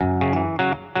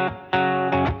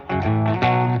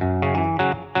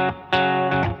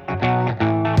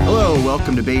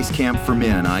welcome to Base Camp for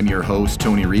Men. I'm your host,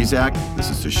 Tony Rizak. This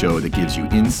is the show that gives you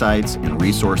insights and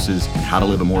resources on how to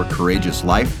live a more courageous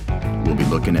life. We'll be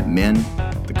looking at men,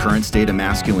 the current state of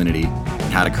masculinity,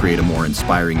 and how to create a more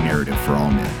inspiring narrative for all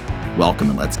men. Welcome,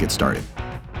 and let's get started.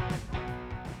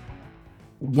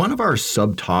 One of our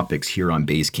subtopics here on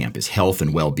Base Camp is health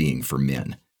and well-being for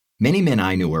men. Many men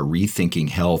I know are rethinking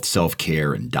health,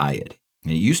 self-care, and diet.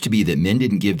 And it used to be that men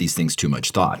didn't give these things too much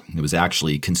thought. It was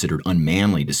actually considered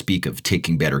unmanly to speak of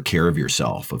taking better care of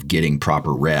yourself, of getting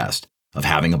proper rest, of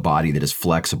having a body that is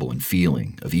flexible and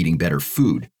feeling, of eating better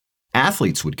food.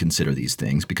 Athletes would consider these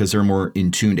things because they're more in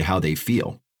tune to how they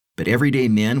feel. But everyday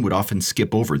men would often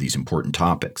skip over these important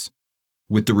topics.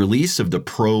 With the release of the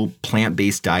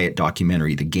pro-plant-based diet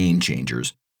documentary, The Game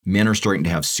Changers, men are starting to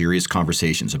have serious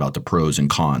conversations about the pros and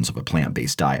cons of a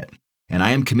plant-based diet. And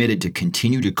I am committed to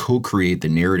continue to co-create the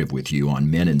narrative with you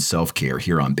on men and self-care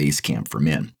here on Base Camp for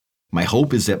Men. My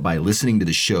hope is that by listening to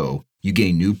the show, you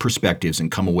gain new perspectives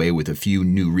and come away with a few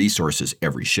new resources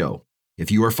every show. If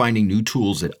you are finding new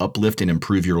tools that uplift and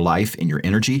improve your life and your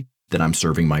energy, then I'm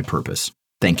serving my purpose.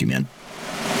 Thank you, men.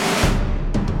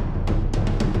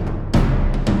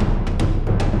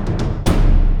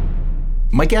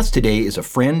 My guest today is a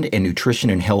friend and nutrition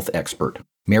and health expert.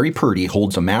 Mary Purdy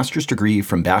holds a master's degree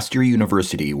from Bastyr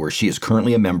University, where she is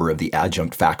currently a member of the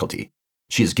adjunct faculty.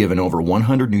 She has given over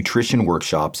 100 nutrition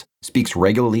workshops, speaks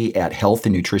regularly at health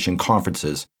and nutrition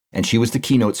conferences, and she was the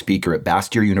keynote speaker at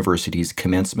Bastyr University's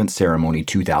commencement ceremony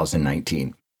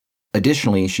 2019.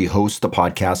 Additionally, she hosts the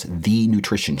podcast The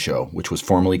Nutrition Show, which was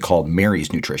formerly called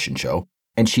Mary's Nutrition Show,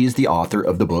 and she is the author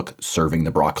of the book Serving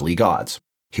the Broccoli Gods.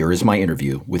 Here is my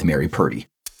interview with Mary Purdy.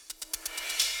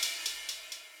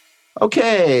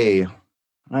 Okay,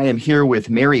 I am here with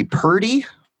Mary Purdy.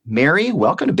 Mary,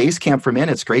 welcome to Base Camp for Men.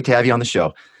 It's great to have you on the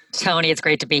show. Tony, it's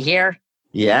great to be here.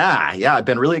 Yeah, I've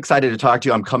been really excited to talk to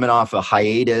you. I'm coming off a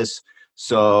hiatus.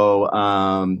 So,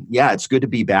 it's good to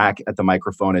be back at the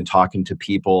microphone and talking to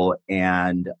people.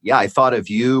 And I thought of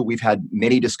you. We've had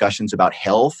many discussions about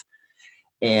health.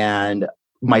 And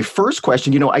my first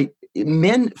question,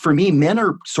 men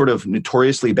are sort of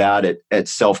notoriously bad at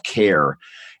self-care,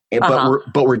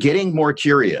 but we're getting more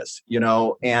curious,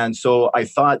 and so I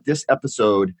thought this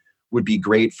episode would be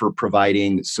great for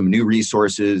providing some new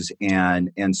resources and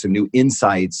some new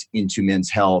insights into men's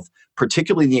health,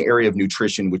 particularly in the area of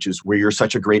nutrition, which is where you're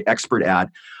such a great expert at.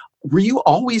 Were you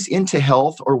always into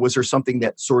health, or was there something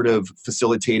that sort of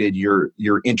facilitated your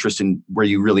interest in where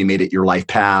you really made it your life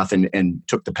path and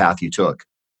took the path you took?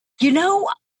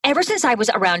 Ever since I was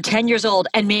around 10 years old,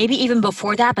 and maybe even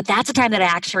before that, but that's the time that I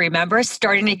actually remember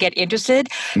starting to get interested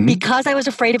because I was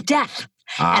afraid of death.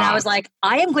 And I was like,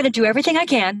 I am going to do everything I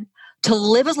can to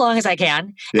live as long as I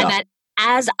can. Yeah. And that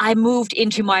as I moved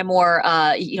into my more,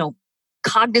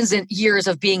 cognizant years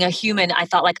of being a human, I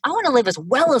thought I want to live as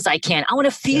well as I can. I want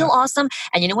to feel awesome.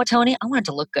 And you know what, Tony? I want it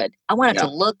to look good. I want it to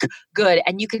look good.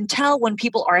 And you can tell when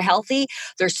people are healthy,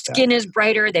 their skin is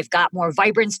brighter. They've got more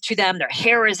vibrance to them. Their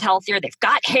hair is healthier. They've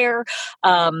got hair.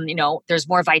 There's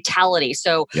more vitality.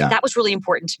 So that was really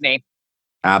important to me.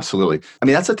 Absolutely. I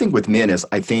mean, that's the thing with men is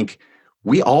I think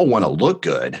we all want to look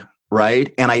good,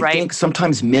 right? And I think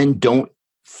sometimes men don't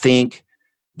think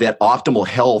that optimal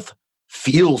health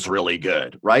feels really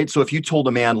good, right? So if you told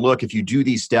a man, look, if you do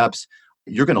these steps,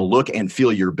 you're going to look and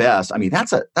feel your best. I mean,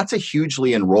 that's a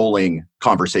hugely enrolling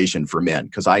conversation for men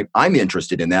because I'm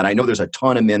interested in that. I know there's a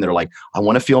ton of men that are like, I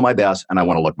want to feel my best and I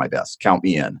want to look my best. Count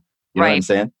me in. You know what I'm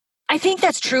saying? I think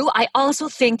that's true. I also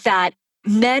think that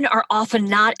men are often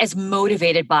not as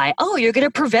motivated by, you're going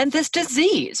to prevent this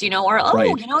disease, you're not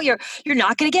going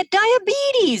to get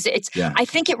diabetes. I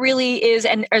think it really is.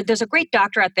 And there's a great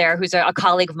doctor out there who's a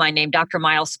colleague of mine named Dr.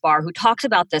 Miles Spar, who talks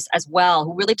about this as well,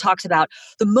 who really talks about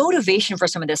the motivation for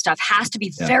some of this stuff has to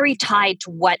be very tied to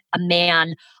what a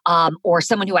man or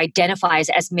someone who identifies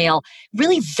as male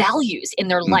really values in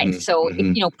their life. So,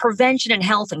 prevention and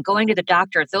health and going to the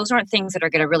doctor, those aren't things that are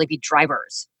going to really be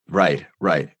drivers. Right.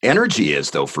 Energy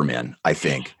is, though, for men, I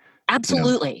think.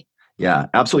 Absolutely. Yeah,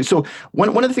 absolutely. So one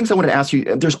of the things I wanted to ask you,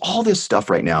 there's all this stuff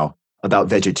right now about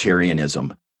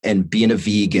vegetarianism and being a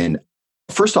vegan.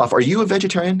 First off, are you a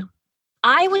vegetarian?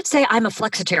 I would say I'm a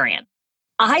flexitarian.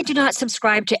 I do not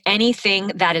subscribe to anything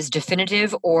that is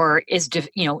definitive or is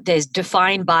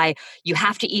defined by you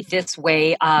have to eat this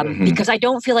way because I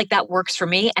don't feel like that works for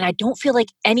me, and I don't feel like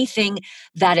anything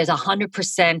that is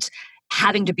 100%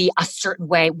 having to be a certain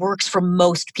way works for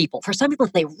most people. For some people,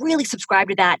 they really subscribe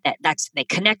to they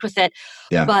connect with it.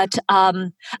 Yeah. But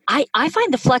I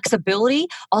find the flexibility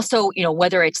also,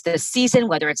 whether it's the season,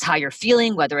 whether it's how you're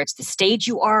feeling, whether it's the stage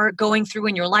you are going through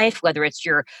in your life, whether it's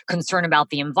your concern about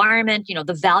the environment,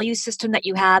 the value system that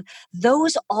you have,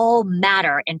 those all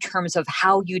matter in terms of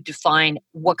how you define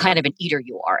what kind of an eater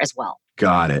you are as well.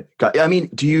 Got it. I mean,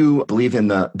 do you believe in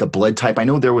the blood type? I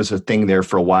know there was a thing there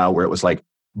for a while where it was like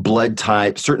blood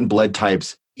type, certain blood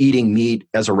types, eating meat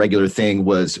as a regular thing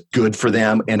was good for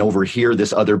them. And over here,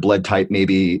 this other blood type,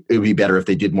 maybe it would be better if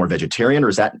they did more vegetarian. Or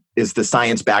is the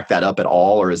science back that up at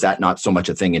all? Or is that not so much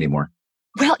a thing anymore?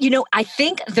 Well, I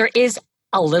think there is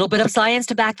a little bit of science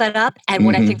to back that up. And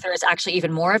what I think there is actually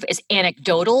even more of is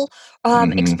anecdotal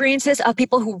experiences of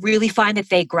people who really find that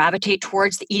they gravitate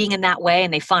towards the eating in that way.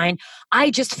 And they find,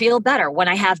 I just feel better when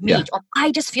I have meat, or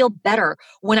I just feel better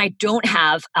when I don't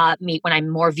have meat, when I'm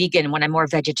more vegan, when I'm more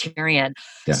vegetarian.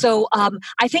 Yeah. So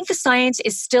I think the science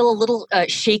is still a little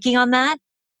shaky on that.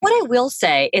 What I will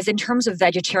say is in terms of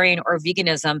vegetarian or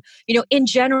veganism, in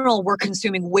general, we're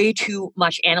consuming way too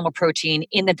much animal protein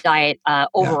in the diet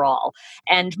overall.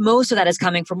 Yeah. And most of that is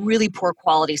coming from really poor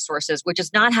quality sources, which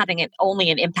is not having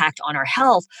only an impact on our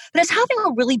health, but it's having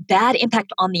a really bad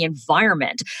impact on the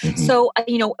environment. So,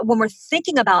 when we're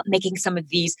thinking about making some of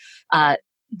these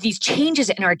changes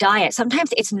in our diet,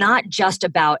 sometimes it's not just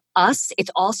about us.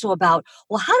 It's also about,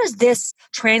 well, how does this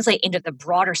translate into the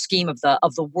broader scheme of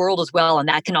the world as well? And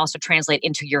that can also translate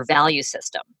into your value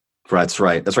system. That's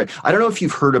right. I don't know if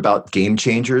you've heard about Game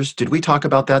Changers. Did we talk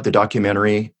about that, the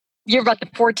documentary? You're about the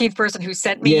 14th person who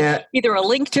sent me either a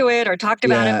link to it or talked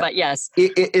about it, but yes.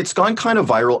 It's gone kind of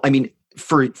viral. I mean,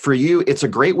 for you, it's a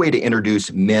great way to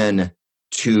introduce men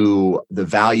to the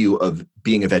value of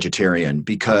being a vegetarian,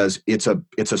 because it's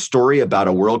a story about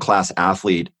a world-class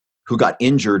athlete who got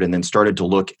injured and then started to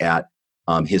look at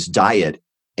his diet,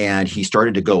 and he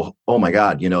started to go, oh my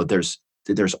God,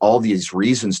 there's all these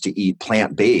reasons to eat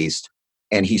plant-based,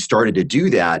 and he started to do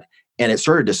that, and it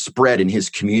started to spread in his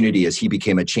community as he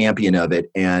became a champion of it.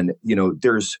 And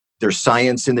there's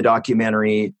science in the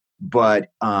documentary, but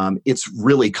it's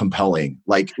really compelling.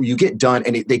 Like, you get done,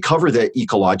 and they cover the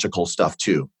ecological stuff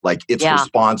too. Like, it's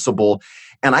responsible.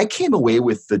 And I came away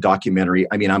with the documentary.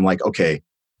 I mean, I'm like, okay,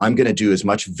 I'm going to do as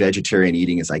much vegetarian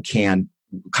eating as I can,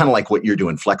 kind of like what you're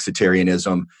doing,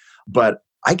 flexitarianism. But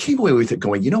I came away with it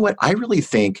going, you know what? I really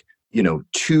think,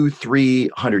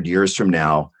 200-300 years from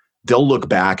now, they'll look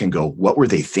back and go, what were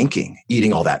they thinking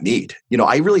eating all that meat?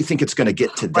 I really think it's going to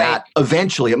get to that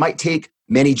eventually. It might take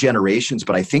many generations,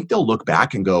 but I think they'll look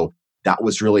back and go, that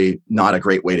was really not a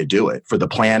great way to do it for the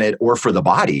planet or for the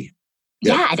body.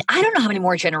 Yeah, and I don't know how many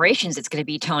more generations it's going to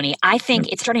be, Tony. I think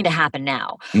it's starting to happen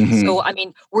now. So, I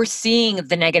mean, we're seeing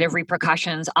the negative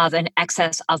repercussions of an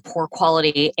excess of poor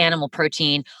quality animal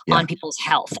protein on people's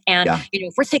health. And,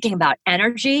 if we're thinking about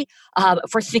energy,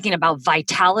 if we're thinking about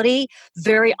vitality,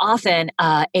 very often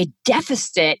a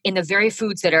deficit in the very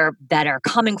foods that are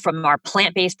coming from our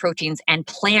plant-based proteins and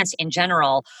plants in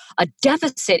general, a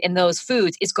deficit in those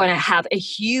foods is going to have a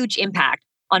huge impact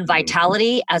on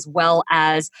vitality as well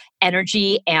as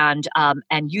energy and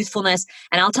youthfulness.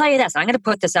 And I'll tell you this, I'm going to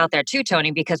put this out there too,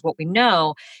 Tony, because what we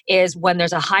know is when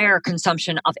there's a higher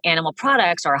consumption of animal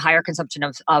products or a higher consumption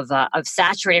of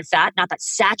saturated fat, not that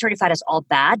saturated fat is all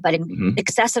bad, but in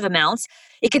excessive amounts,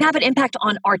 it can have an impact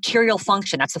on arterial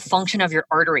function. That's the function of your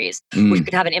arteries, which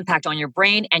can have an impact on your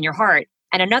brain and your heart.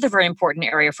 And another very important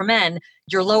area for men,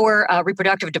 your lower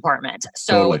reproductive department.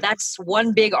 So that's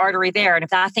one big artery there. And if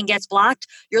that thing gets blocked,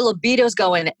 your libido's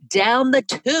going down the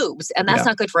tubes. And that's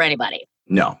not good for anybody.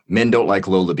 No, men don't like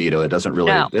low libido. It doesn't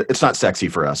really, it's not sexy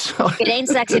for us. It ain't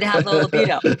sexy to have low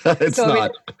libido. It's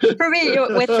not. I mean, for me,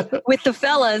 with the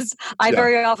fellas, I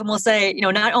very often will say,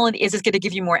 not only is this going to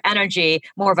give you more energy,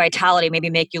 more vitality, maybe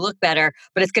make you look better,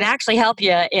 but it's going to actually help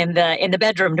you in the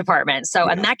bedroom department. So,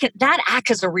 and that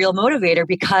acts as a real motivator,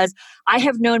 because I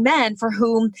have known men for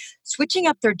whom switching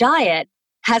up their diet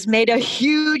has made a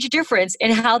huge difference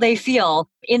in how they feel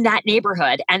in that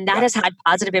neighborhood. And that has had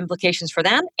positive implications for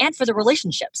them and for the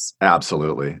relationships.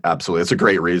 Absolutely. Absolutely. It's a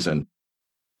great reason.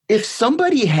 If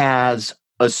somebody has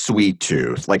a sweet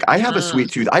tooth, like I have a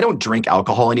sweet tooth, I don't drink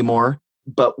alcohol anymore.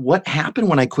 But what happened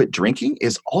when I quit drinking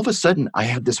is all of a sudden I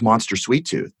had this monster sweet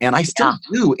tooth, and I still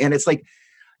do. And it's like,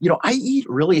 I eat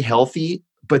really healthy,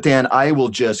 but then I will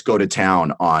just go to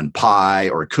town on pie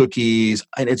or cookies,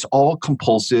 and it's all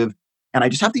compulsive. And I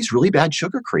just have these really bad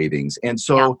sugar cravings. And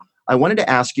so I wanted to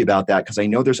ask you about that, because I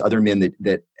know there's other men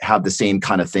that have the same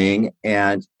kind of thing.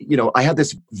 And, I have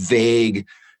this vague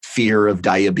fear of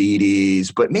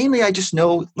diabetes, but mainly I just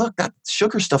know, look, that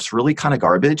sugar stuff's really kind of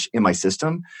garbage in my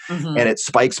system and it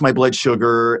spikes my blood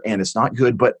sugar and it's not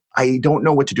good, but I don't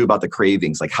know what to do about the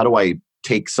cravings. Like, how do I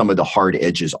take some of the hard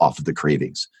edges off of the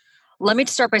cravings? Let me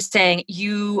start by saying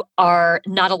you are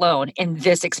not alone in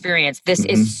this experience. This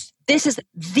is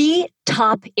the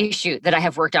top issue that I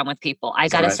have worked on with people. I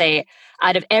got to say,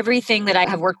 out of everything that I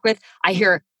have worked with, I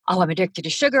hear, oh, I'm addicted to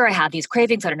sugar. I have these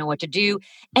cravings. I don't know what to do.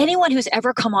 Anyone who's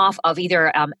ever come off of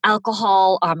either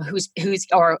alcohol,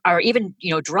 or even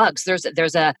drugs,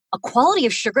 there's a quality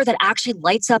of sugar that actually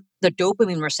lights up the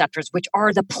dopamine receptors, which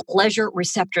are the pleasure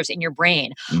receptors in your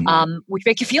brain, which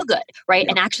make you feel good, right?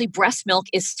 And actually, breast milk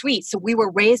is sweet, so we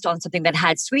were raised on something that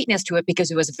had sweetness to it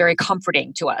because it was very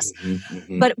comforting to us.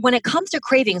 But when it comes to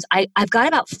cravings, I've got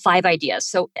about 5 ideas,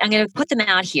 so I'm going to put them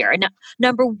out here. And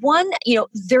number one,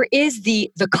 there is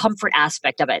the comfort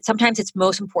aspect of it. Sometimes it's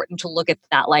most important to look at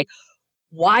that, like,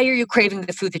 why are you craving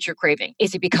the food that you're craving?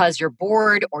 Is it because you're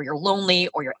bored or you're lonely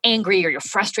or you're angry or you're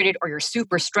frustrated or you're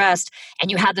super stressed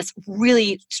and you have this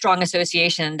really strong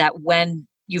association that when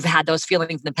you've had those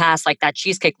feelings in the past, like that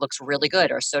cheesecake looks really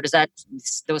good, or so does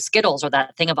those Skittles or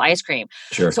that thing of ice cream.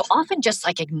 Sure. So often just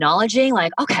like acknowledging,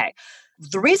 like, okay,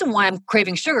 the reason why I'm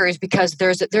craving sugar is because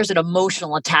there's an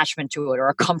emotional attachment to it or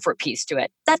a comfort piece to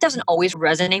it. That doesn't always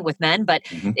resonate with men, but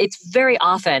it's very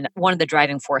often one of the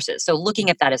driving forces. So looking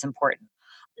at that is important.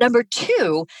 Number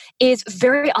 2 is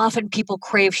very often people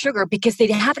crave sugar because they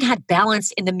haven't had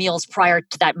balance in the meals prior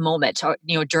to that moment or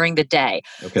during the day.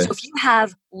 Okay. So if you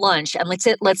have lunch and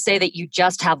let's say that you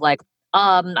just have like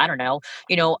I don't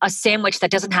know, a sandwich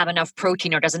that doesn't have enough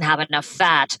protein or doesn't have enough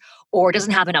fat or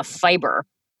doesn't have enough fiber.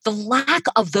 The lack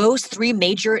of those 3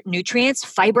 major nutrients,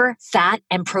 fiber, fat,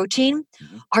 and protein,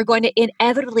 are going to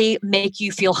inevitably make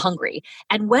you feel hungry.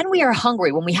 And when we are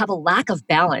hungry, when we have a lack of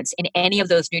balance in any of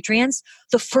those nutrients,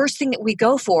 the first thing that we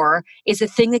go for is the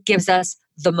thing that gives us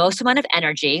the most amount of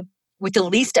energy with the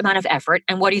least amount of effort.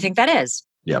 And what do you think that is?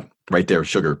 Yeah, right there,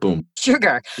 sugar, boom.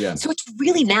 Sugar. Yeah. So it's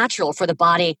really natural for the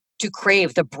body to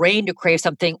crave, the brain to crave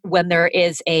something when there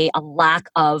is a lack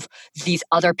of these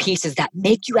other pieces that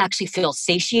make you actually feel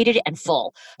satiated and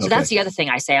full. So that's the other thing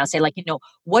I say. I'll say, like,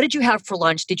 what did you have for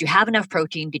lunch? Did you have enough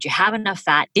protein? Did you have enough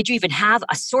fat? Did you even have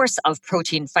a source of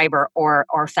protein, fiber, or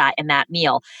fat in that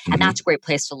meal? And that's a great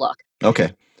place to look.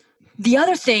 Okay. The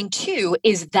other thing, too,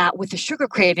 is that with the sugar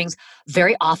cravings,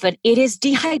 very often it is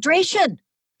dehydration.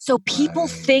 So people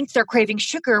think they're craving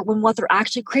sugar when what they're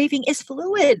actually craving is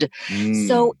fluid.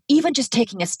 So even just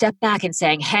taking a step back and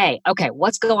saying, hey, okay,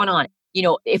 what's going on?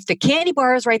 If the candy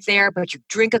bar is right there, but you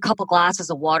drink a couple glasses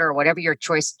of water or whatever your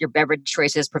beverage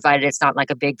choice is, provided it's not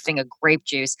like a big thing of grape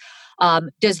juice,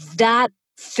 does that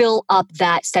fill up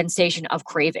that sensation of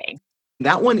craving?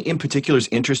 That one in particular is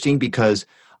interesting because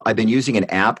I've been using an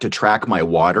app to track my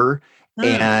water.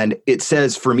 And it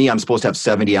says for me, I'm supposed to have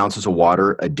 70 ounces of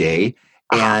water a day.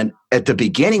 And at the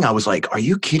beginning, I was like, are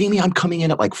you kidding me? I'm coming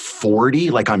in at like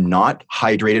 40, like I'm not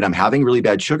hydrated. I'm having really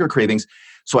bad sugar cravings.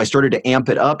 So I started to amp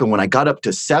it up. And when I got up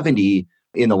to 70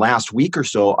 in the last week or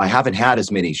so, I haven't had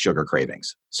as many sugar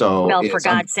cravings. So, well, for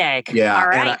God's sake. Yeah. All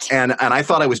right. And I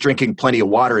thought I was drinking plenty of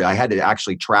water. I had to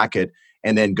actually track it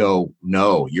and then go,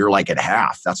 no, you're like at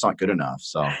half. That's not good enough.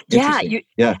 So and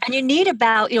you need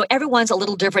about, everyone's a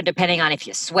little different depending on if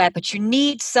you sweat, but you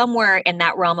need somewhere in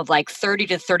that realm of like 30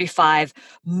 to 35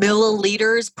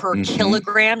 milliliters per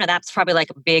kilogram. Now that's probably like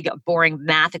a big, boring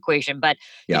math equation, but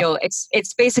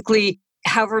it's basically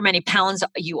however many pounds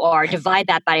you are, divide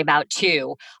that by about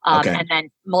 2, and then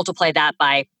multiply that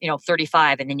by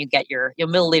 35, and then you get your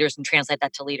milliliters and translate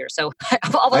that to liters. So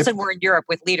all of a sudden we're in Europe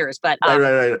with liters, but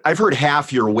right. I've heard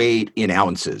half your weight in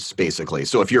ounces, basically.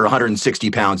 So if you're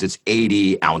 160 pounds, it's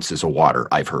 80 ounces of water.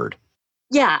 I've heard.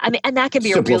 Yeah, I mean, and that can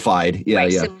be simplified.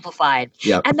 Simplified.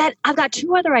 Yeah. And then I've got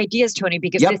 2 other ideas, Tony,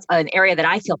 because it's an area that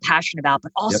I feel passionate about,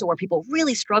 but also where people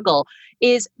really struggle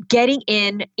is getting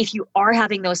in, if you are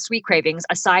having those sweet cravings,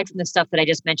 aside from the stuff that I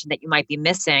just mentioned that you might be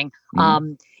missing,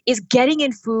 is getting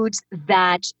in foods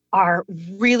that are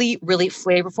really, really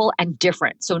flavorful and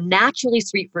different. So naturally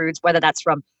sweet foods, whether that's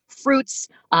from fruits,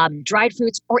 dried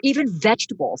fruits, or even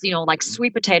vegetables, like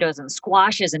sweet potatoes and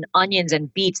squashes and onions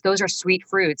and beets, those are sweet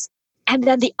fruits. And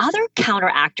then the other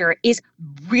counteractor is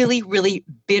really, really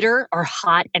bitter or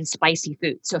hot and spicy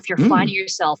food. So if you're finding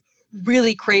yourself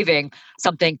really craving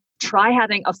something, try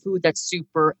having a food that's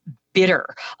super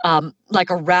bitter, like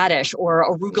a radish or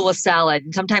arugula salad.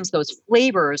 And sometimes those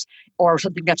flavors or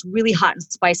something that's really hot and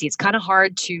spicy, it's kind of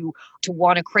hard to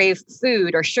want to crave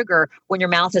food or sugar when your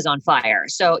mouth is on fire.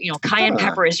 So, cayenne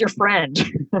pepper is your friend.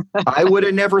 I would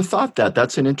have never thought that.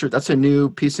 That's a new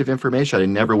piece of information. I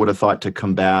never would have thought to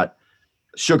combat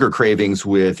sugar cravings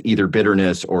with either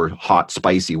bitterness or hot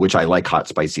spicy, which I like hot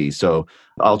spicy. So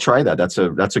I'll try that. That's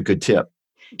a good tip.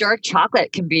 Dark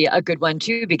chocolate can be a good one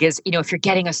too, because, if you're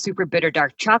getting a super bitter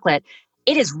dark chocolate,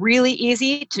 it is really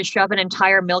easy to shove an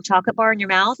entire milk chocolate bar in your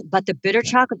mouth, but the bitter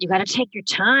chocolate, you got to take your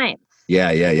time.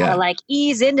 Yeah, yeah, Got to yeah. like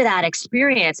ease into that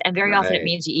experience. And very often it Right.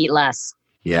 means you eat less.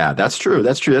 Yeah, that's true.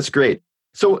 That's true. That's great.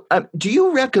 So, do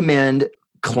you recommend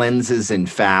cleanses and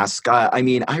fasts? I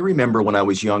mean, I remember when I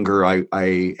was younger,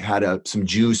 I had some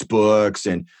juice books,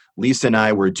 and Lisa and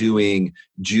I were doing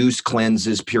juice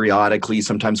cleanses periodically.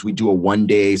 Sometimes we do a 1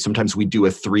 day, sometimes we do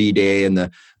a 3 day. And the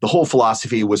whole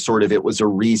philosophy was sort of, it was a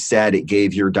reset. It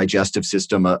gave your digestive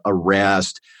system a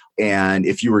rest. And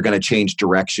if you were going to change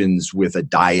directions with a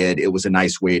diet, it was a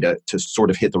nice way to sort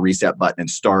of hit the reset button and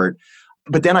start.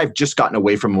 But then I've just gotten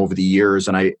away from them over the years,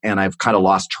 and I've kind of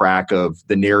lost track of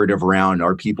the narrative around,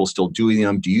 are people still doing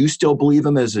them? Do you still believe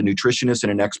them as a nutritionist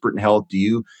and an expert in health? Do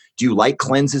you like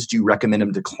cleanses? Do you recommend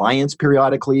them to clients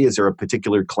periodically? Is there a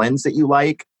particular cleanse that you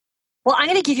like? Well, I'm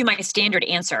going to give you my standard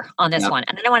answer on this Yeah. one.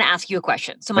 And then I want to ask you a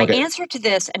question. So, my Okay. answer to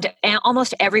this and to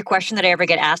almost every question that I ever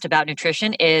get asked about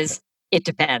nutrition is it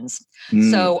depends. Mm.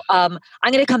 So, I'm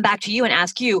going to come back to you and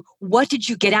ask you, what did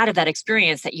you get out of that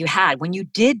experience that you had when you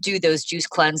did do those juice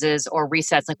cleanses or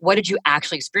resets? Like, what did you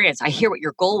actually experience? I hear what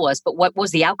your goal was, but what was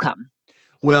the outcome?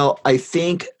 Well, I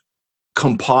think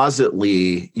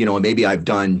compositely, maybe I've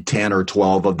done 10 or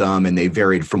 12 of them, and they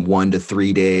varied from 1 to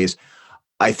 3 days.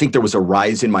 I think there was a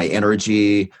rise in my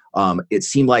energy. It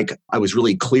seemed like I was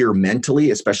really clear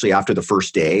mentally, especially after the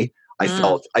first day. I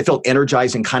Mm, felt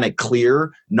energized and kind of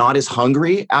clear, not as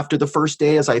hungry after the first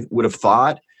day as I would have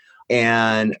thought,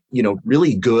 and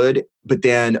really good. But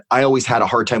then I always had a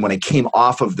hard time when I came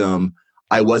off of them.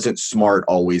 I wasn't smart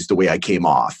always the way I came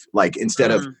off. Like,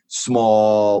 instead of mm.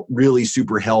 small, really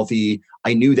super healthy,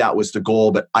 I knew that was the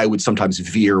goal, but I would sometimes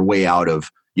veer way out of,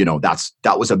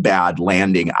 that was a bad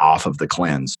landing off of the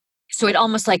cleanse. So, it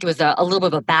almost like it was a little bit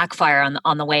of a backfire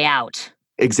on the way out.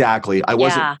 Exactly.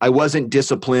 Yeah. I wasn't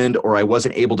disciplined, or I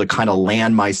wasn't able to kind of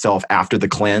land myself after the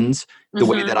cleanse the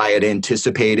way Hmm. that I had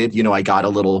anticipated. I got a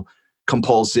little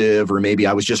compulsive, or maybe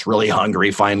I was just really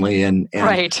hungry finally, and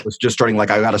Right. was just starting, like,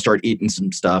 I got to start eating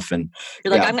some stuff. And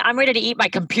You're like, yeah, I'm ready to eat my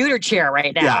computer chair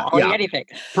right yeah, now. I'll eat yeah, anything.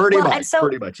 pretty Well, much, and so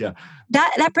pretty much. Yeah.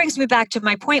 that brings me back to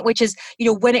my point, which is,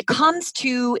 when it comes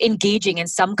to engaging in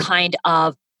some kind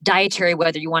of dietary,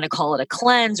 whether you want to call it a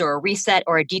cleanse or a reset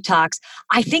or a detox,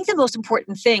 I think the most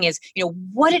important thing is,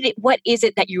 what is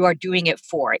it that you are doing it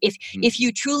for? If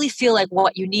you truly feel like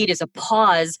what you need is a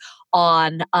pause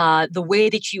on the way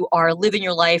that you are living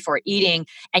your life or eating,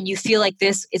 and you feel like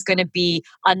this is going to be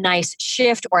a nice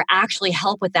shift or actually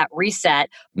help with that reset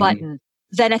Mhm. button,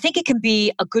 then I think it can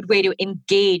be a good way to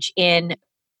engage in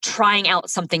trying out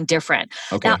something different.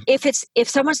 Now, Okay. if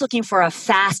someone's looking for a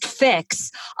fast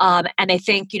fix, and they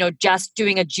think, just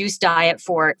doing a juice diet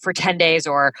for 10 days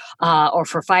or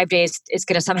for 5 days is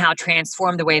going to somehow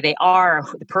transform the way they are,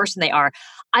 or the person they are,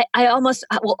 I almost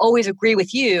will always agree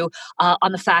with you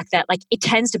on the fact that, like, it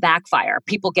tends to backfire.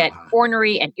 People get Uh-huh.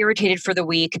 ornery and irritated for the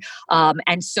week,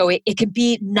 and so it can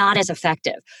be not as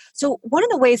effective. So one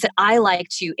of the ways that I like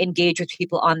to engage with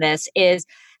people on this is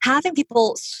having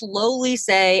people slowly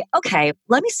say, okay,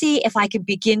 let me see if I can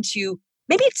begin to,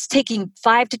 maybe it's taking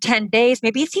 5 to 10 days,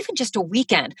 maybe it's even just a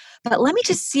weekend, but let me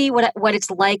just see what it's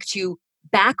like to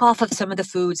back off of some of the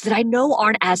foods that I know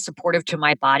aren't as supportive to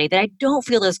my body, that I don't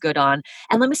feel as good on.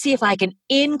 And let me see if I can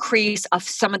increase of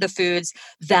some of the foods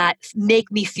that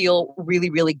make me feel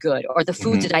really, really good, or the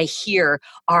foods Mhm. that I hear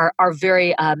are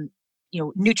very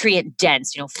nutrient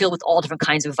dense, filled with all different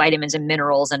kinds of vitamins and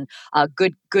minerals and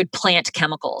good plant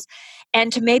chemicals.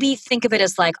 And to maybe think of it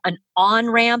as like an on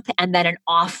ramp and then an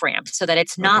off ramp, so that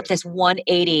it's Okay. not this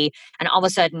 180 and all of a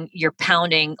sudden you're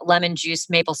pounding lemon juice,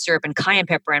 maple syrup, and cayenne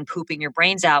pepper and pooping your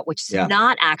brains out, which is Yeah.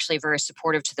 not actually very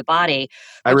supportive to the body.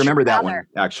 I But you'd remember that rather,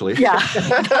 one, actually. yeah,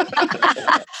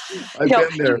 I've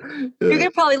been there. you're going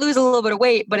to probably lose a little bit of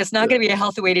weight, but it's not Yeah. going to be a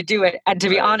healthy way to do it. And to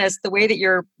be Right. honest, the way that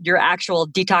your actual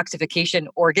detoxification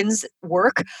organs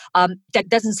work, that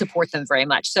doesn't support them very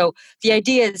much. So the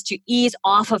idea is to ease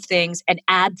off of things and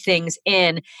add things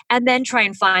in, and then try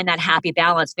and find that happy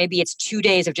balance. Maybe it's 2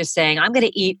 days of just saying, I'm going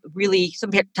to eat really,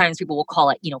 sometimes people will call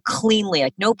it, cleanly,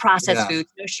 like no processed Yeah. foods,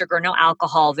 no sugar, no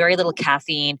alcohol, very little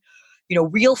caffeine,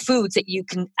 real foods that you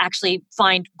can actually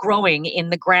find growing in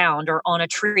the ground or on a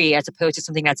tree, as opposed to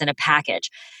something that's in a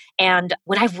package. And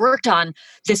when I've worked on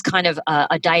this kind of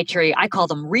a dietary, I call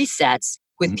them resets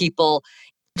with Mhm. people,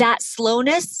 that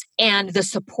slowness and the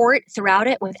support throughout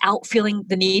it without feeling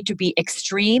the need to be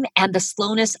extreme and the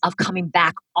slowness of coming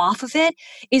back off of it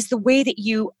is the way that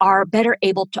you are better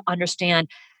able to understand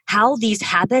how these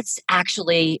habits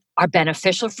actually are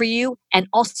beneficial for you and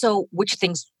also which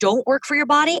things don't work for your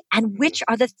body and which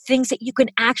are the things that you can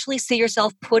actually see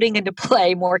yourself putting into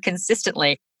play more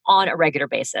consistently on a regular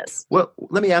basis. Well,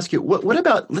 let me ask you, what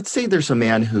about, let's say there's a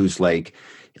man who's like,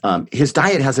 his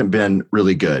diet hasn't been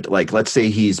really good. Like, let's say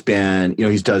he's been,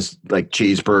 he does like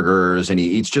cheeseburgers and he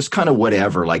eats just kind of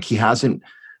whatever. Like he hasn't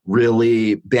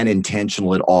really been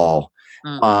intentional at all.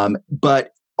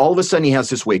 But all of a sudden he has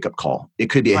this wake up call. It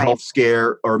could be a health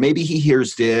scare, or maybe he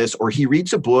hears this, or he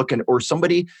reads a book or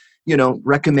somebody,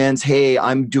 recommends, hey,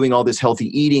 I'm doing all this healthy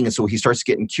eating. And so he starts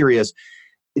getting curious.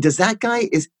 Does that guy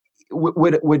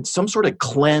would some sort of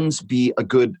cleanse be a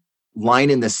good line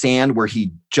in the sand where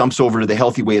he jumps over to the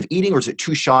healthy way of eating, or is it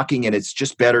too shocking and it's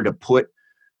just better to put,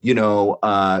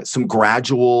 some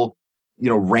gradual,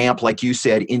 ramp, like you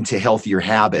said, into healthier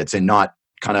habits and not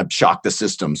kind of shock the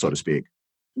system, so to speak?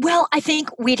 Well, I think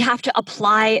we'd have to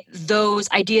apply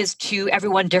those ideas to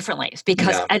everyone differently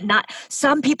because not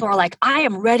some people are like, I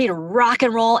am ready to rock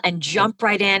and roll and jump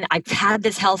right in. I've had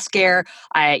this health scare.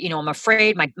 I'm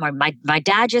afraid my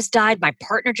dad just died. My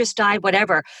partner just died,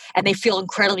 whatever. And they feel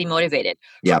incredibly motivated.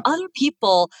 For other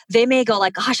people, they may go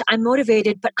like, gosh, I'm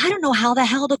motivated, but I don't know how the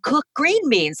hell to cook green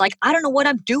beans. Like, I don't know what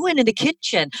I'm doing in the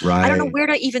kitchen. I don't know where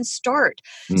to even start.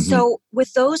 So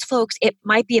with those folks, it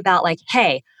might be about like,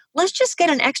 hey, let's just get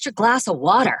an extra glass of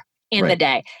water in the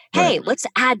day. Hey, let's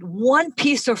add one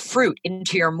piece of fruit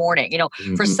into your morning.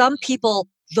 For some people,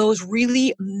 those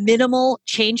really minimal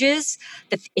changes,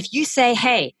 that if you say,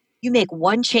 hey, you make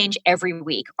one change every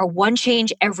week or one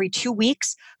change every 2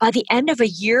 weeks, by the end of a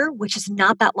year, which is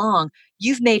not that long,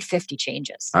 you've made 50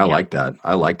 changes. I like that.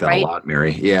 I like that a lot,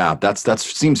 Mary. Yeah, that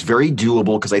seems very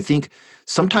doable because I think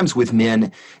sometimes with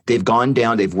men, they've gone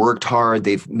down, they've worked hard,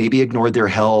 they've maybe ignored their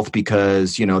health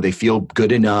because, they feel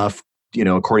good enough,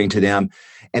 according to them,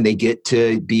 and they get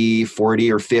to be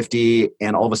 40 or 50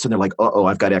 and all of a sudden they're like, uh-oh,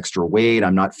 I've got extra weight,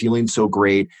 I'm not feeling so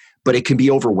great. But it can be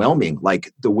overwhelming.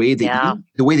 Like the way that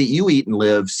you eat and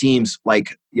live seems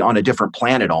like on a different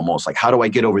planet almost. Like, how do I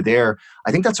get over there?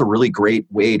 I think that's a really great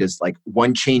way to like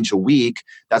one change a week.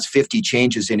 That's 50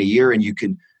 changes in a year, and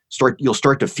you'll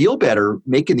start to feel better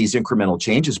making these incremental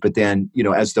changes. But then,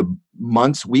 as the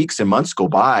weeks and months go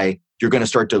by, you're going to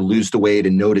start to lose the weight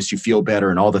and notice you feel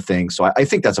better and all the things. So I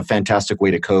think that's a fantastic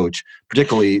way to coach,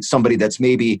 particularly somebody that's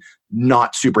maybe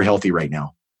not super healthy right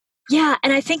now. Yeah,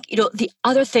 and I think, the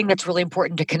other thing that's really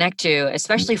important to connect to,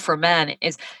 especially for men,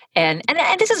 is and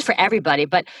this is for everybody,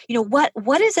 but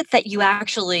what is it that you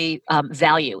actually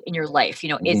value in your life?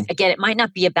 Again, it might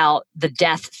not be about the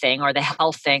death thing or the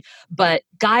health thing, but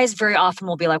guys very often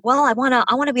will be like, well, I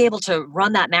want to be able to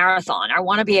run that marathon. I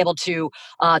want to be able to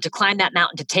climb that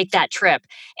mountain, to take that trip.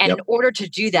 And in order to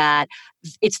do that,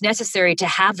 it's necessary to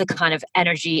have the kind of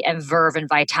energy and verve and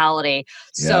vitality.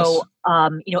 So,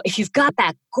 if you've got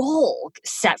that goal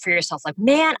set for yourself, like,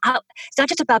 man, it's not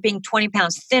just about being 20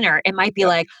 pounds thinner. It might be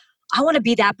like, I want to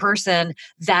be that person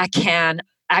that can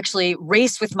actually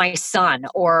race with my son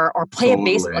or play a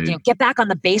baseball, get back on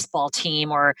the baseball team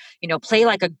or, play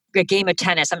like a game of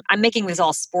tennis. I'm making this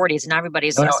all sporties and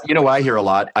everybody's. What I hear a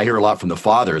lot? I hear a lot from the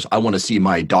fathers. I want to see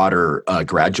my daughter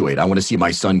graduate. I want to see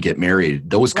my son get married.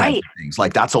 Those kinds of things.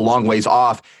 Like, that's a long ways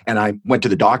off. And I went to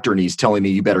the doctor and he's telling me,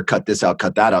 you better cut this out,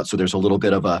 cut that out. So there's a little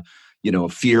bit of a,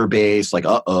 fear-based, like,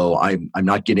 I'm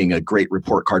not getting a great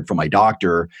report card from my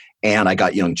doctor and I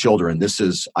got young children.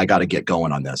 I got to get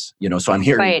going on this, so I'm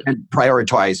here and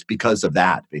prioritize because of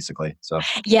that, basically. So,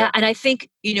 and I think,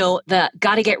 the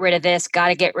got to get rid of this, got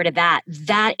to get rid of that.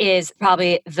 That is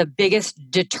probably the biggest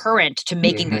deterrent to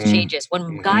making those changes.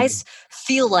 When guys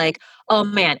feel like, oh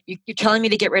man, you're telling me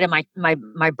to get rid of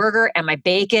my burger and my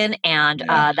bacon and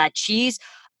that cheese,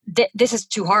 this is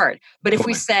too hard. But if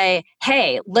we say,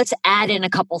 hey, let's add in a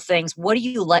couple things. What do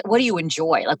you like? What do you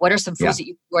enjoy? Like, what are some foods that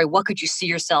you enjoy? What could you see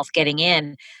yourself getting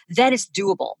in? Then it's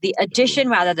doable. The addition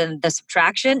rather than the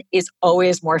subtraction is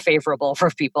always more favorable for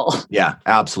people. Yeah,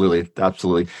 absolutely.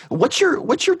 Absolutely. What's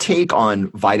your take on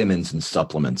vitamins and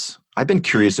supplements? I've been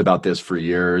curious about this for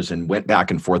years and went back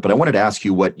and forth, but I wanted to ask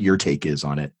you what your take is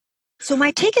on it. So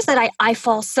my take is that I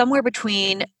fall somewhere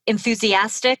between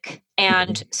enthusiastic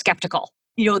and skeptical.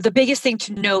 The biggest thing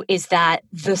to note is that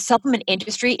the supplement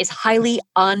industry is highly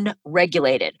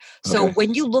unregulated. So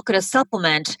when you look at a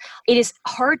supplement, it is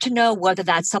hard to know whether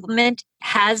that supplement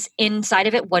has inside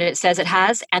of it what it says it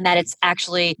has, and that it's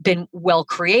actually been well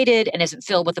created and isn't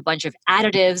filled with a bunch of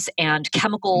additives and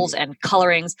chemicals and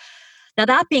colorings. Now,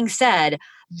 that being said,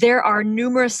 there are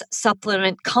numerous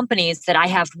supplement companies that I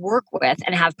have worked with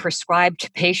and have prescribed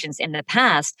to patients in the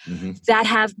past Mm-hmm. that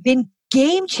have been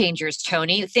game changers,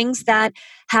 Tony, things that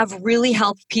have really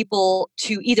helped people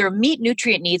to either meet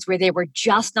nutrient needs where they were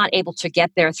just not able to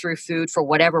get there through food for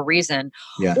whatever reason,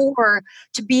 Yeah. or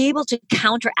to be able to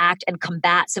counteract and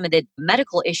combat some of the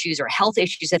medical issues or health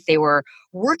issues that they were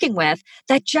working with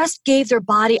that just gave their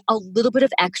body a little bit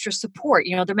of extra support.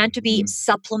 They're meant to be Mhm.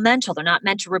 supplemental. They're not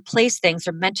meant to replace things.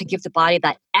 They're meant to give the body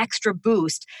that extra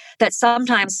boost that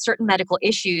sometimes certain medical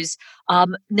issues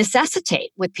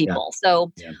necessitate with Yeah. people.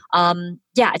 So,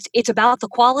 Yeah. it's about the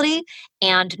quality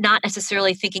and not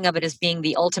necessarily thinking of it as being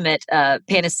the ultimate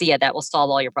panacea that will solve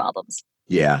all your problems.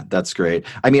 Yeah, that's great.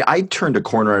 I mean, I turned a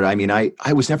corner.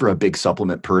 I was never a big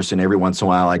supplement person. Every once in a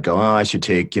while, I'd go, oh, I should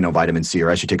take, vitamin C, or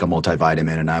I should take a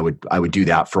multivitamin, and I would do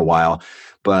that for a while.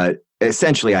 But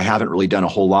essentially, I haven't really done a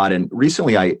whole lot. And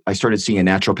recently, I started seeing a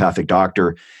naturopathic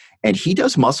doctor, and he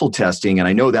does muscle testing. And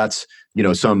I know that's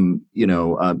some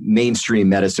mainstream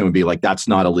medicine would be like, that's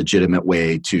not a legitimate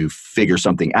way to figure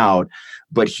something out.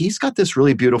 But he's got this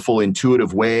really beautiful,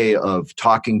 intuitive way of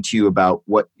talking to you about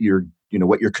what your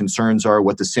concerns are,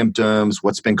 what the symptoms,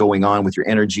 what's been going on with your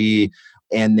energy.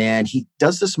 And then he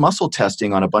does this muscle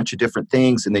testing on a bunch of different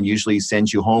things, and then usually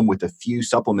sends you home with a few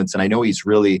supplements. And I know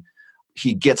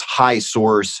he gets high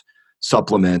source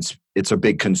supplements. It's a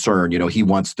big concern. He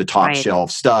wants the top Right.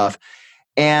 shelf stuff.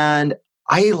 And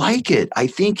I like it. I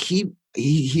think he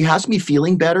has me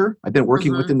feeling better. I've been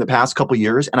working with him the past couple of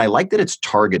years, and I like that it's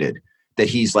targeted. That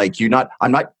he's like,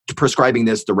 I'm not prescribing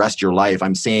this the rest of your life.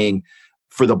 I'm saying,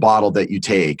 for the bottle that you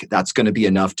take, that's going to be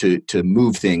enough to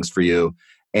move things for you.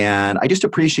 And I just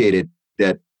appreciate it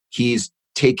that he's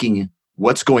taking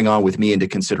what's going on with me into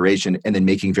consideration and then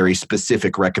making very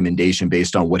specific recommendation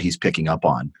based on what he's picking up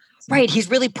on. Right. He's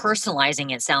really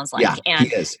personalizing it, sounds like. Yeah, and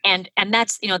he is. and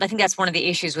that's, I think that's one of the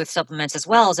issues with supplements as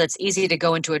well, is it's easy to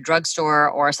go into a drugstore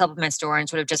or a supplement store and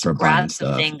sort of just Start buying grab stuff.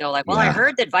 something, go like, well, I Yeah.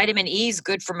 heard that vitamin E is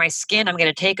good for my skin. I'm going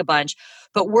to take a bunch.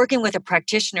 But working with a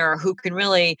practitioner who can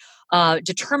really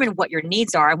determine what your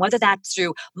needs are, and whether that's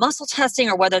through muscle testing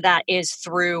or whether that is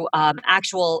through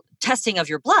actual testing of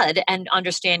your blood and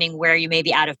understanding where you may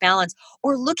be out of balance,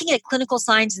 or looking at clinical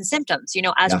signs and symptoms.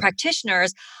 As Yeah.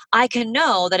 practitioners, I can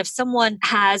know that if someone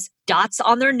has dots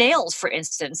on their nails, for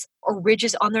instance, or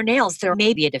ridges on their nails, there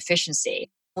may be a deficiency.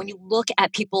 When you look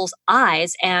at people's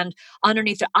eyes, and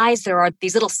underneath their eyes there are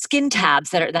these little skin tabs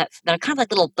that are kind of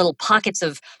like little pockets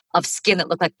of skin that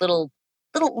look like little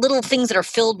things that are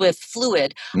filled with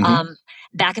fluid. Mhm.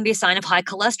 That can be a sign of high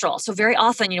cholesterol. So very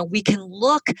often, we can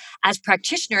look as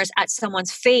practitioners at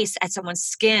someone's face, at someone's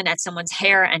skin, at someone's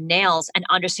hair and nails, and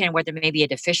understand where there may be a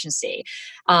deficiency.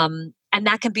 And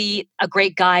that can be a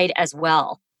great guide as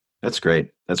well. That's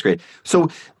great. That's great. So,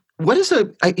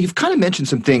 you've kind of mentioned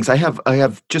some things. I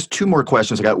have just two more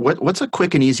questions. What's a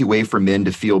quick and easy way for men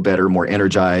to feel better, more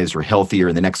energized, or healthier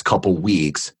in the next couple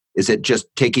weeks? Is it just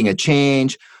taking a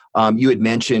change? You had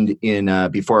mentioned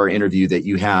before our interview that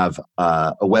you have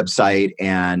a website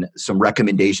and some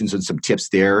recommendations and some tips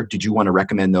there. Did you want to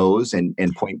recommend those and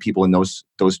point people in those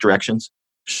directions?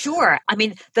 Sure. I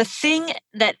mean, the thing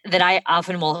that I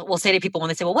often will say to people when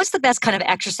they say, well, what's the best kind of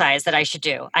exercise that I should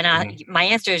do? And my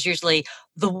answer is usually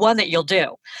the one that you'll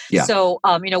do. Yeah. So,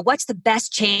 what's the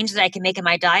best change that I can make in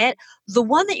my diet? The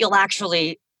one that you'll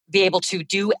actually be able to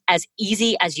do as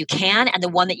easy as you can, and the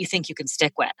one that you think you can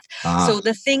stick with. So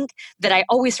the thing that I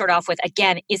always start off with,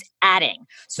 again, is adding.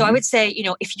 So I would say,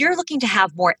 if you're looking to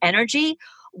have more energy,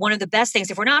 one of the best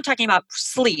things, if we're not talking about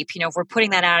sleep, if we're putting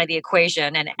that out of the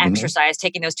equation, and exercise,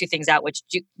 taking those two things out, which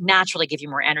do naturally give you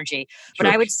more energy. But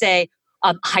Sure. I would say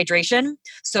hydration.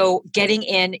 So getting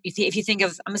in, if you think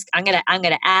of, I'm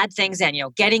gonna add things in.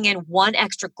 Getting in one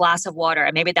extra glass of water,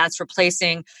 and maybe that's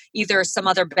replacing either some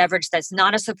other beverage that's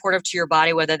not as supportive to your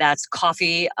body, whether that's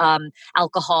coffee,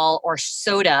 alcohol, or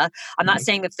soda. I'm not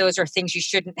saying that those are things you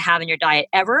shouldn't have in your diet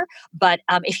ever, but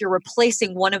if you're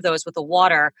replacing one of those with the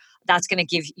water, that's going to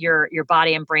give your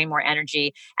body and brain more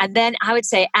energy. And then I would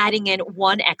say adding in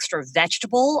one extra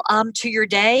vegetable to your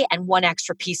day, and one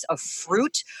extra piece of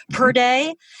fruit per day.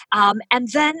 And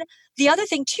then the other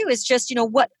thing too is just,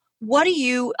 what are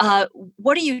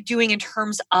you doing in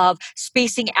terms of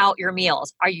spacing out your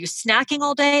meals? Are you snacking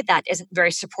all day? That isn't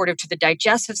very supportive to the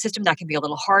digestive system. That can be a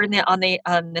little hard on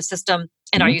the system.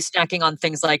 And are you snacking on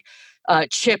things like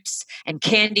chips and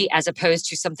candy, as opposed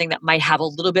to something that might have a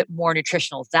little bit more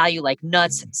nutritional value, like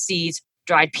nuts, seeds,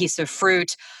 dried piece of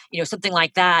fruit, something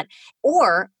like that?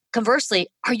 Or conversely,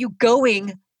 are you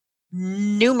going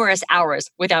numerous hours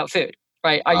without food?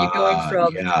 right? Are you going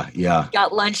from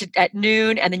got lunch at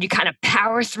noon and then you kind of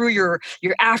power through your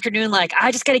afternoon like,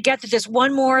 I just got to get to this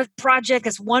one more project,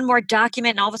 this one more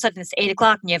document, and all of a sudden it's 8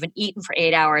 o'clock and you haven't eaten for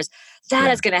 8 hours.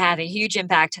 That is going to have a huge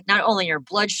impact, not only your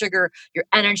blood sugar, your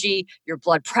energy, your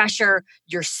blood pressure,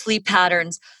 your sleep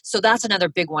patterns. So that's another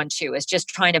big one too, is just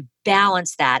trying to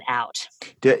balance that out.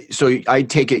 So I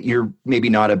take it you're maybe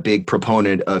not a big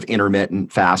proponent of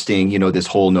intermittent fasting, this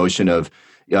whole notion of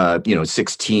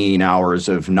 16 hours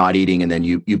of not eating, and then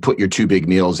you put your two big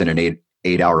meals in an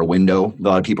eight hour window. A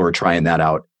lot of people are trying that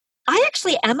out. I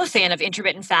actually am a fan of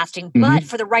intermittent fasting, but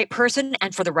for the right person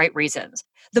and for the right reasons.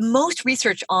 The most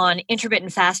research on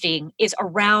intermittent fasting is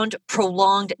around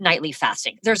prolonged nightly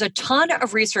fasting. There's a ton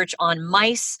of research on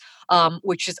mice,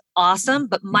 which is awesome,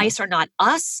 but mice are not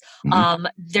us.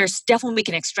 There's definitely, we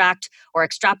can extract or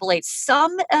extrapolate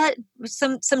some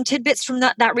tidbits from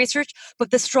that research,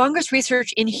 but the strongest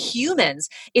research in humans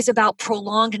is about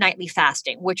prolonged nightly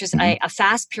fasting, which is a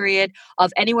fast period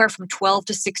of anywhere from 12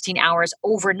 to 16 hours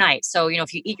overnight. So,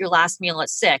 if you eat your last meal at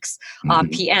 6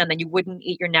 p.m., then you wouldn't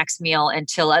eat your next meal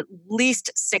until at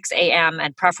least 6 a.m.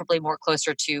 and preferably more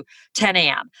closer to 10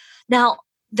 a.m. Now,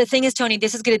 the thing is, Tony,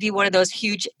 this is going to be one of those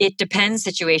huge it depends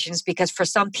situations, because for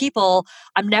some people,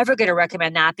 I'm never going to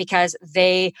recommend that because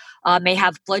they may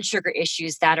have blood sugar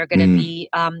issues that are going to be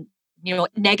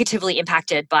negatively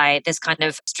impacted by this kind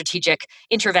of strategic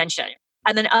intervention.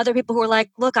 And then other people who are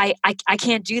like, look, I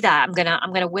can't do that. I'm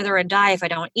gonna wither and die if I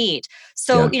don't eat.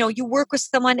 So you work with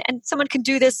someone, and someone can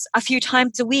do this a few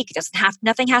times a week.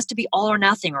 Nothing has to be all or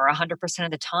nothing or 100%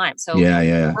 of the time. So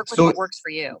work with what works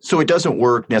for you. So it doesn't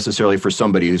work necessarily for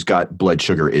somebody who's got blood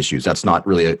sugar issues. That's not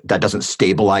really that doesn't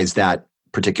stabilize that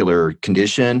particular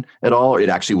condition at all. It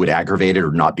actually would aggravate it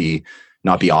or not be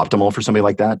optimal for somebody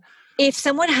like that. If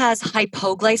someone has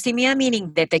hypoglycemia,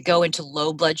 meaning that they go into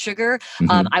low blood sugar,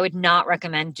 I would not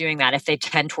recommend doing that if they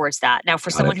tend towards that. Now, for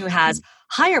someone who has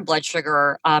higher blood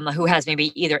sugar, who has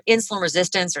maybe either insulin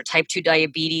resistance or type 2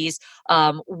 diabetes,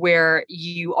 where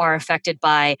you are affected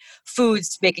by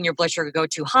foods making your blood sugar go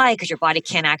too high because your body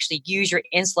can't actually use your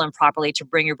insulin properly to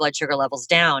bring your blood sugar levels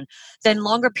down, then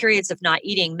longer periods of not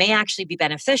eating may actually be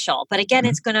beneficial. But again,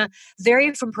 it's going to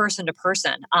vary from person to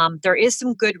person. There is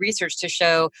some good research to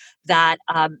show that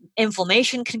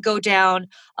inflammation can go down,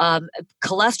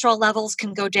 cholesterol levels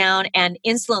can go down, and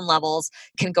insulin levels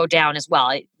can go down as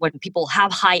well. When people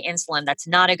have high insulin, that's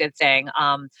not a good thing.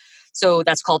 So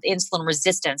that's called insulin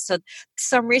resistance. So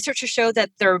some research has showed that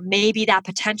there may be that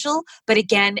potential, but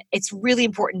again, it's really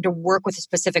important to work with a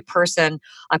specific person,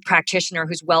 a practitioner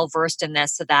who's well-versed in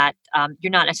this, so that you're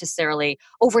not necessarily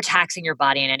overtaxing your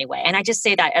body in any way. And I just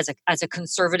say that as a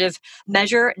conservative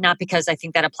measure, not because I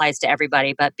think that applies to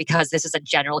everybody, but because this is a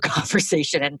general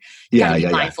conversation, and you got to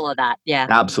be mindful of that. Yeah,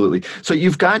 absolutely. So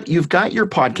you've got your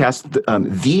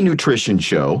podcast, The Nutrition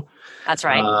Show. That's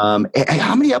right.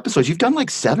 How many episodes? You've done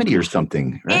like 70 or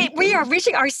something, right? We are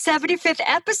reaching our 75th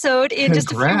episode in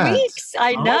just a few weeks.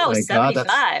 I know,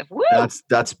 75. Woo!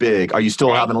 That's big. Are you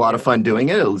still having a lot of fun doing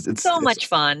it? It's much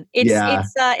fun.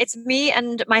 It's me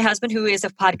and my husband, who is a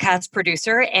podcast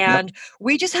producer, and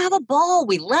we just have a ball.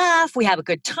 We laugh. We have a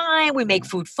good time. We make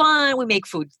food fun. We make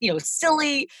food,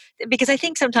 silly. Because I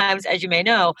think sometimes, as you may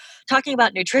know, talking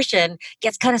about nutrition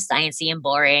gets kind of sciencey and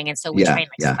boring, and so we try and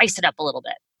spice it up a little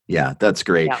bit. Yeah, that's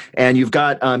great. Yeah. And you've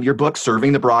got your book,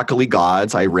 Serving the Broccoli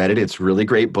Gods. I read it. It's a really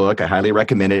great book. I highly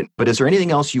recommend it. But is there anything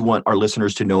else you want our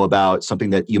listeners to know about,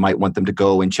 something that you might want them to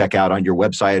go and check out on your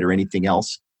website or anything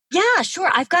else? Yeah, sure.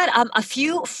 I've got a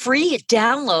few free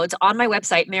downloads on my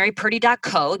website,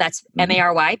 marypurdy.co. That's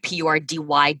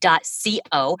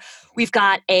MARYPURDY.co. We've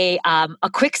got a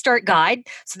quick start guide.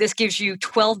 So this gives you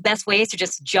 12 best ways to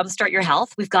just jumpstart your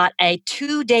health. We've got a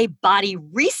 2-day body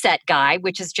reset guide,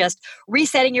 which is just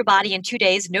resetting your body in 2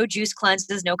 days. No juice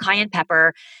cleanses, no cayenne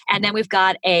pepper. And then we've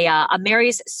got a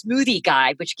Mary's smoothie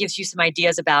guide, which gives you some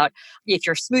ideas about if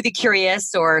you're smoothie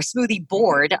curious or smoothie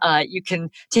bored, you can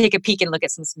take a peek and look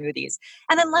at some smoothies.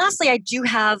 And then lastly, I do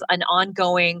have an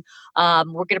ongoing,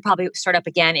 we're going to probably start up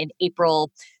again in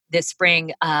April this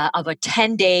spring, of a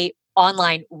 10-day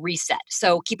online reset.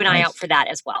 So keep an eye out for that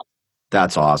as well.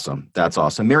 That's awesome. That's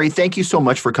awesome. Mary, thank you so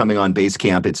much for coming on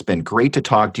Basecamp. It's been great to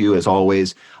talk to you as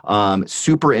always.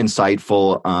 Super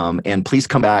insightful. And please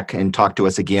come back and talk to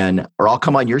us again, or I'll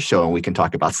come on your show and we can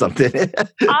talk about something.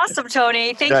 Awesome,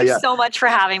 Tony. Thank you so much for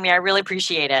having me. I really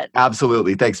appreciate it.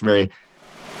 Absolutely. Thanks, Mary.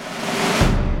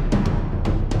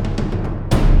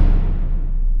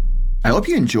 I hope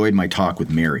you enjoyed my talk with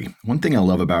Mary. One thing I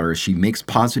love about her is she makes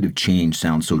positive change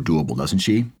sound so doable, doesn't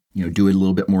she? Do a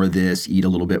little bit more of this, eat a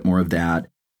little bit more of that.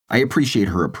 I appreciate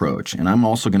her approach, and I'm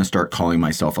also going to start calling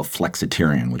myself a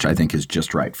flexitarian, which I think is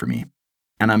just right for me.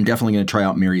 And I'm definitely going to try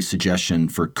out Mary's suggestion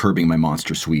for curbing my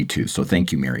monster Swede too. So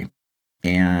thank you, Mary.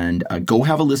 And go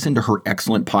have a listen to her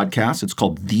excellent podcast. It's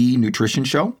called The Nutrition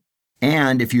Show.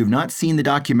 And if you have not seen the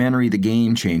documentary, The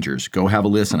Game Changers, go have a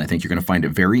listen. I think you're going to find it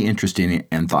very interesting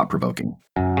and thought-provoking.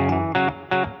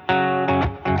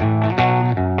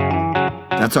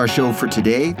 That's our show for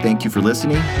today. Thank you for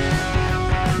listening.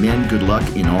 Men, good luck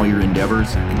in all your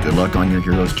endeavors and good luck on your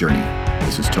hero's journey.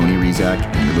 This is Tony Rizak,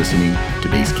 and you're listening to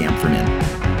Base Camp for Men.